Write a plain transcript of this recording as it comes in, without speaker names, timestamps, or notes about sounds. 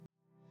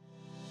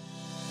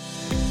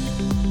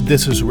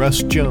This is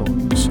Russ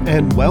Jones,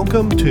 and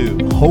welcome to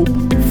Hope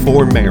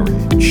for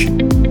Marriage.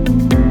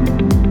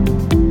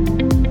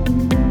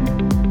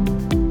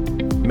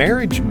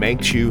 Marriage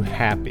makes you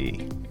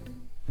happy.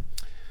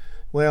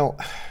 Well,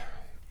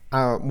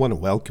 I want to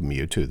welcome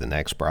you to the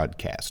next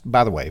broadcast.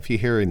 By the way, if you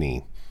hear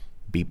any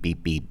beep,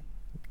 beep, beep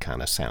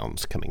kind of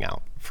sounds coming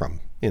out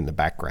from in the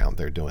background,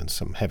 they're doing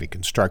some heavy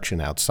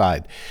construction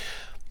outside.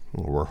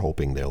 We're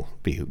hoping they'll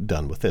be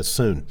done with this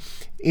soon.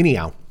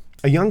 Anyhow,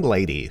 a young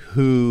lady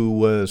who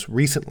was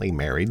recently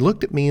married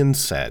looked at me and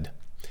said,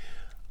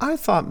 "I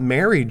thought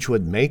marriage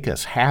would make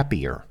us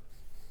happier."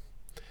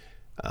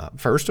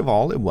 First of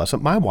all, it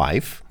wasn't my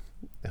wife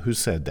who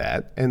said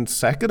that. And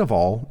second of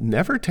all,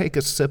 never take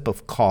a sip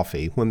of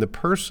coffee when the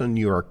person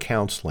you are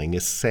counseling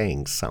is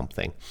saying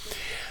something.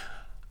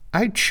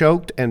 I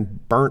choked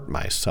and burnt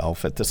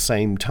myself at the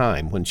same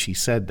time when she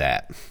said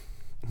that.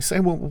 You say,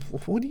 well,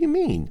 what do you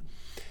mean?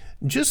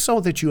 Just so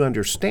that you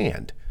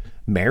understand,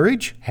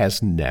 marriage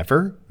has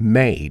never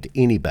made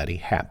anybody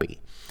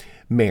happy.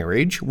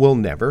 Marriage will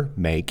never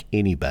make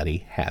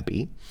anybody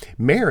happy.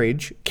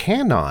 Marriage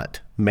cannot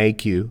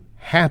make you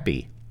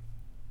happy.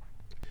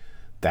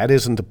 That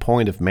isn't the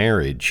point of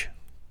marriage.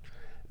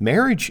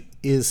 Marriage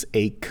is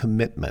a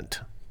commitment,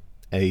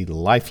 a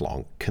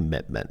lifelong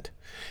commitment.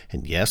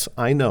 And yes,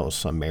 I know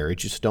some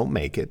marriages don't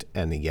make it.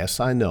 And yes,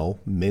 I know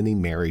many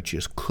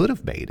marriages could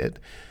have made it.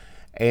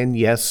 And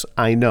yes,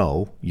 I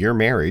know your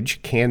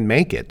marriage can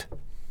make it.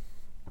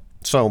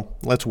 So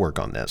let's work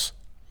on this.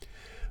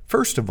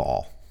 First of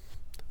all,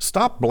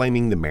 stop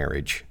blaming the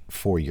marriage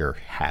for your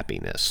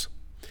happiness.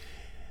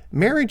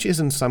 Marriage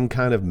isn't some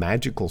kind of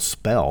magical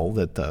spell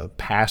that the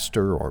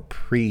pastor or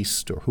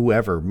priest or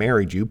whoever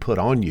married you put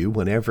on you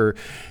whenever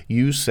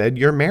you said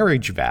your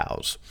marriage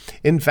vows.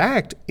 In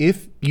fact,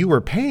 if you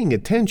were paying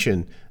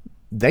attention,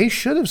 they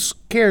should have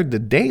scared the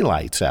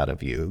daylights out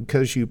of you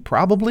because you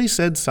probably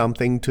said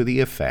something to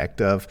the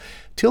effect of,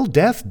 "Till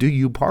death do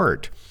you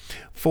part,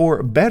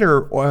 for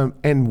better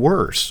and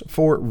worse,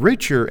 for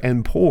richer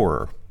and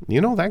poorer,"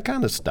 that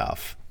kind of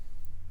stuff.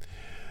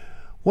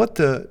 What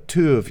the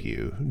two of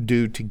you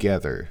do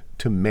together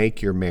to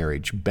make your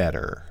marriage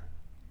better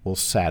will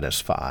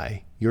satisfy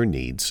your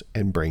needs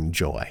and bring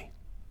joy.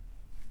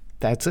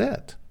 That's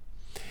it.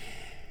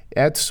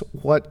 That's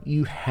what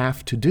you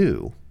have to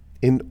do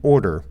in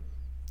order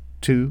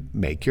to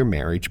make your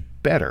marriage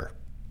better.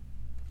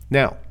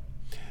 Now,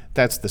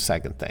 that's the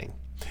second thing.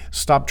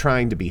 Stop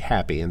trying to be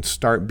happy and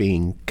start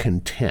being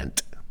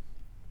content.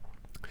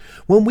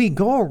 When we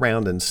go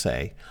around and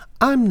say,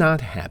 "I'm not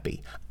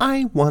happy,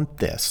 I want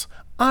this,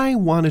 I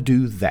want to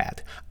do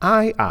that,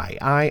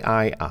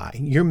 I,"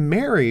 your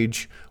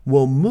marriage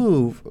will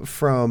move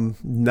from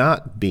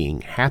not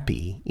being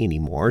happy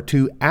anymore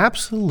to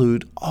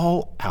absolute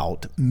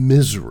all-out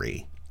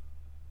misery.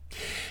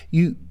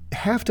 You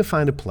have to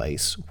find a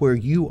place where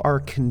you are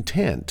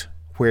content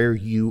where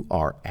you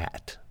are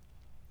at.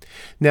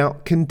 Now,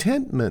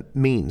 contentment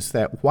means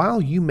that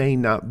while you may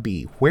not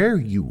be where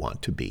you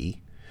want to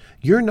be,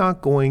 you're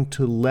not going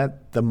to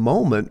let the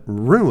moment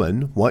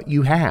ruin what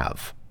you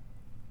have.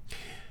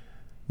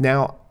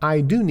 Now,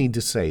 I do need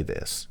to say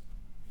this.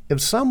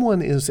 If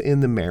someone is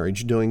in the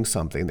marriage doing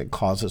something that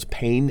causes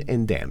pain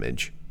and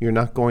damage, you're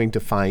not going to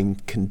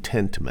find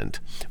contentment.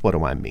 What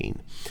do I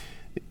mean?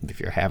 If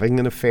you're having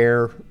an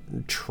affair,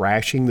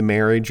 trashing the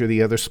marriage or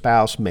the other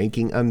spouse,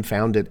 making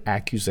unfounded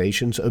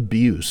accusations,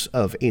 abuse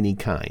of any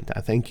kind,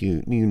 I think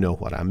you know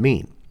what I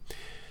mean.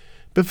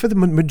 But for the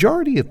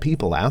majority of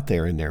people out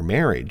there in their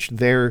marriage,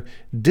 their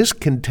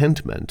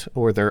discontentment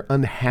or their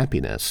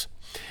unhappiness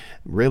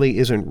really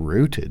isn't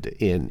rooted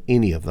in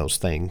any of those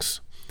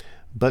things,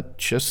 but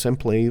just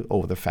simply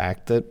over the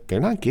fact that they're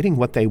not getting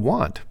what they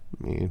want.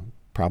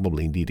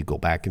 Probably need to go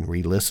back and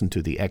re-listen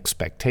to the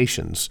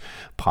Expectations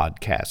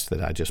podcast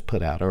that I just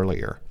put out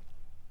earlier.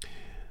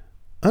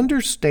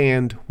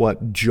 Understand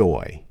what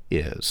joy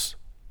is.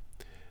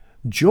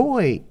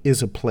 Joy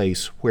is a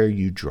place where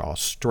you draw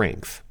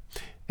strength.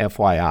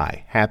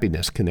 FYI,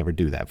 happiness can never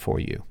do that for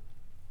you.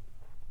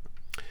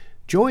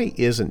 Joy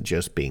isn't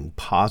just being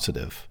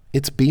positive,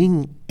 it's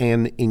being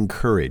an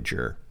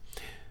encourager.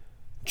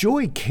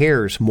 Joy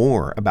cares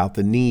more about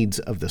the needs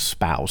of the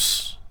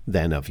spouse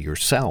than of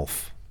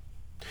yourself.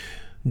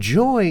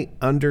 Joy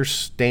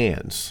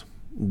understands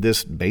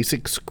this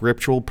basic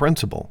scriptural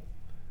principle.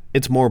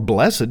 It's more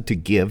blessed to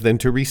give than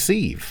to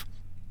receive.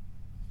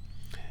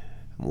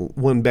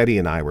 When Betty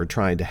and I were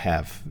trying to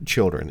have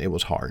children, it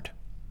was hard.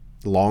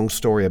 Long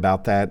story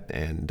about that,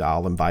 and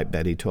I'll invite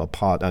Betty to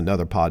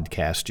another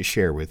podcast to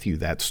share with you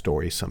that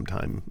story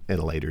sometime at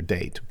a later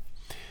date.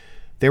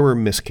 There were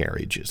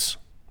miscarriages,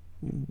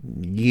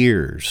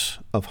 years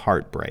of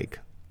heartbreak,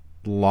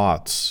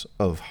 lots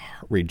of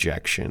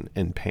rejection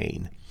and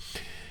pain.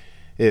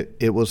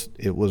 It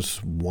was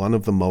one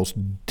of the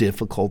most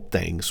difficult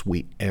things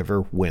we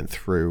ever went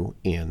through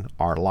in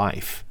our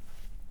life.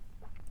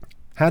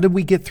 How did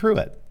we get through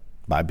it?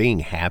 By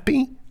being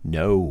happy?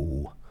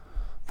 No.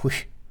 We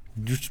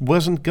just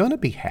wasn't going to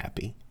be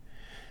happy.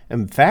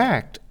 In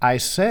fact, I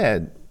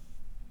said,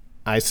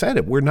 I said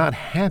it, we're not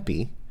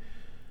happy,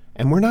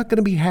 and we're not going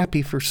to be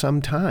happy for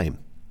some time.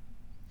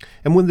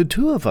 And when the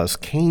two of us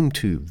came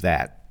to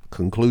that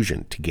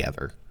conclusion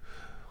together,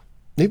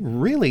 it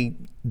really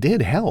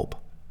did help.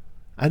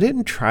 I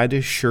didn't try to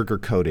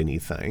sugarcoat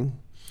anything.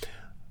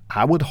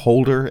 I would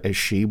hold her as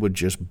she would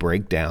just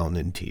break down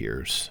in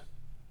tears.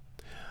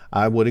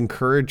 I would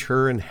encourage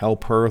her and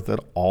help her with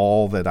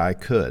all that I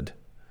could.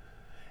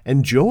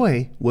 And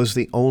joy was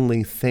the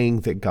only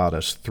thing that got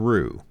us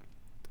through.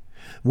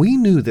 We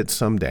knew that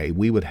someday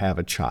we would have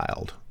a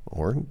child,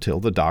 or until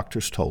the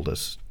doctors told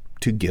us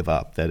to give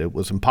up, that it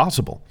was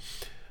impossible.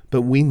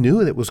 But we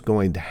knew it was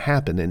going to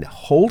happen, and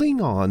holding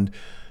on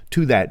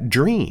to that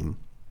dream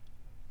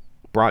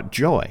brought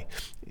joy.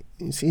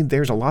 You see,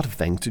 there's a lot of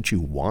things that you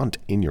want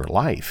in your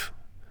life.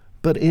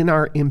 But in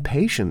our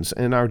impatience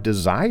and our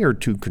desire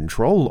to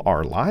control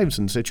our lives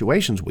and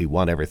situations, we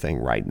want everything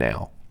right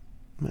now.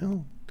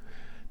 Well,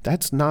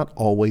 that's not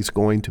always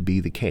going to be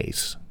the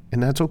case,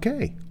 and that's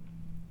okay.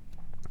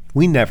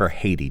 We never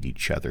hated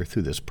each other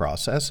through this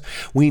process.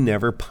 We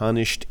never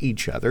punished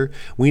each other.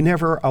 We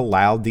never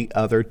allowed the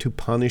other to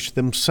punish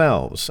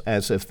themselves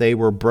as if they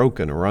were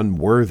broken or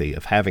unworthy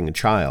of having a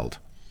child.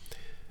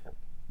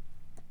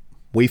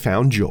 We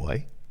found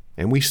joy,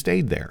 and we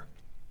stayed there.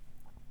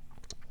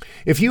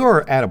 If you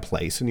are at a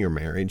place in your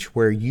marriage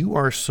where you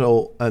are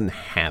so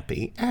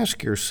unhappy,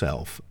 ask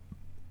yourself,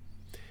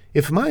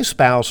 if my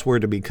spouse were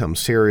to become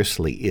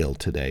seriously ill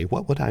today,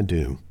 what would I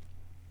do?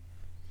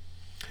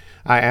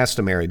 I asked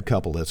a married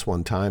couple this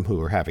one time who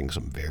were having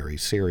some very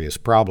serious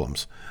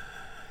problems.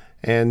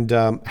 And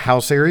how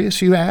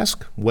serious, you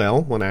ask?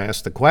 Well, when I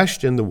asked the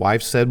question, the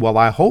wife said, well,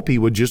 I hope he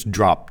would just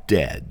drop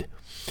dead.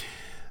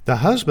 The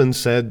husband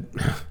said,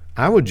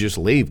 I would just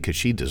leave because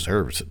she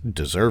deserves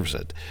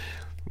it.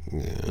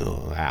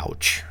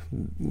 Ouch.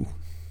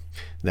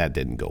 That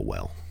didn't go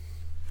well.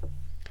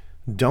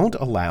 Don't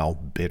allow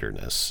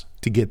bitterness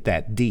to get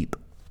that deep.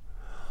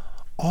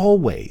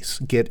 Always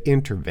get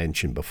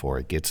intervention before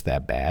it gets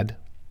that bad.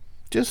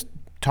 Just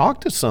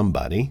talk to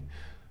somebody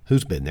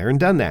who's been there and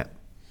done that.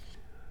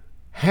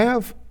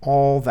 Have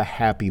all the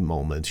happy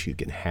moments you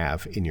can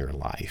have in your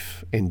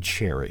life and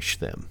cherish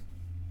them.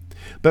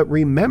 But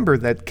remember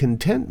that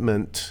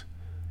contentment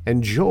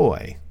and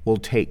joy will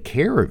take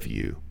care of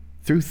you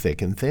through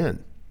thick and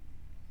thin.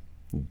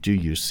 Do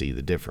you see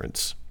the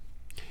difference?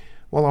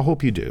 Well, I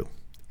hope you do,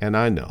 and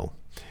I know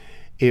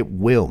it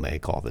will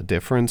make all the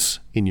difference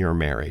in your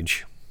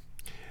marriage.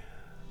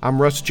 I'm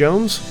Russ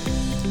Jones,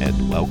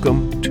 and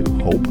welcome to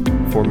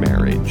Hope for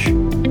Marriage.